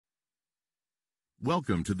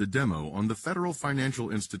Welcome to the demo on the Federal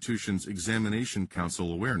Financial Institutions Examination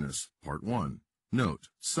Council Awareness, Part 1. Note,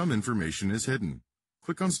 some information is hidden.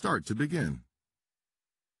 Click on Start to begin.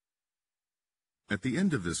 At the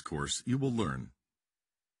end of this course, you will learn: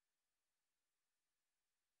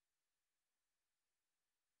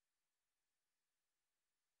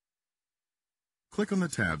 click on the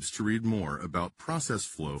tabs to read more about process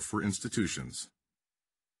flow for institutions.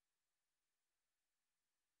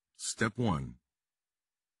 Step 1.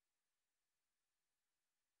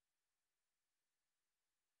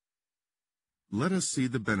 Let us see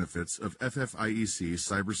the benefits of FFIEC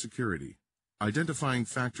Cybersecurity, identifying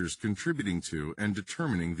factors contributing to and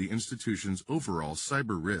determining the institution's overall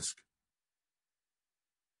cyber risk.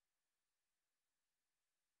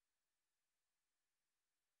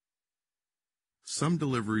 Some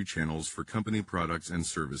delivery channels for company products and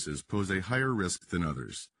services pose a higher risk than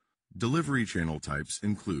others. Delivery channel types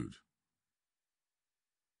include: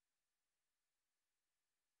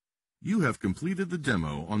 you have completed the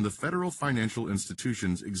demo on the Federal Financial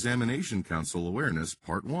Institutions Examination Council Awareness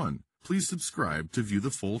Part 1. Please subscribe to view the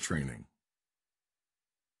full training.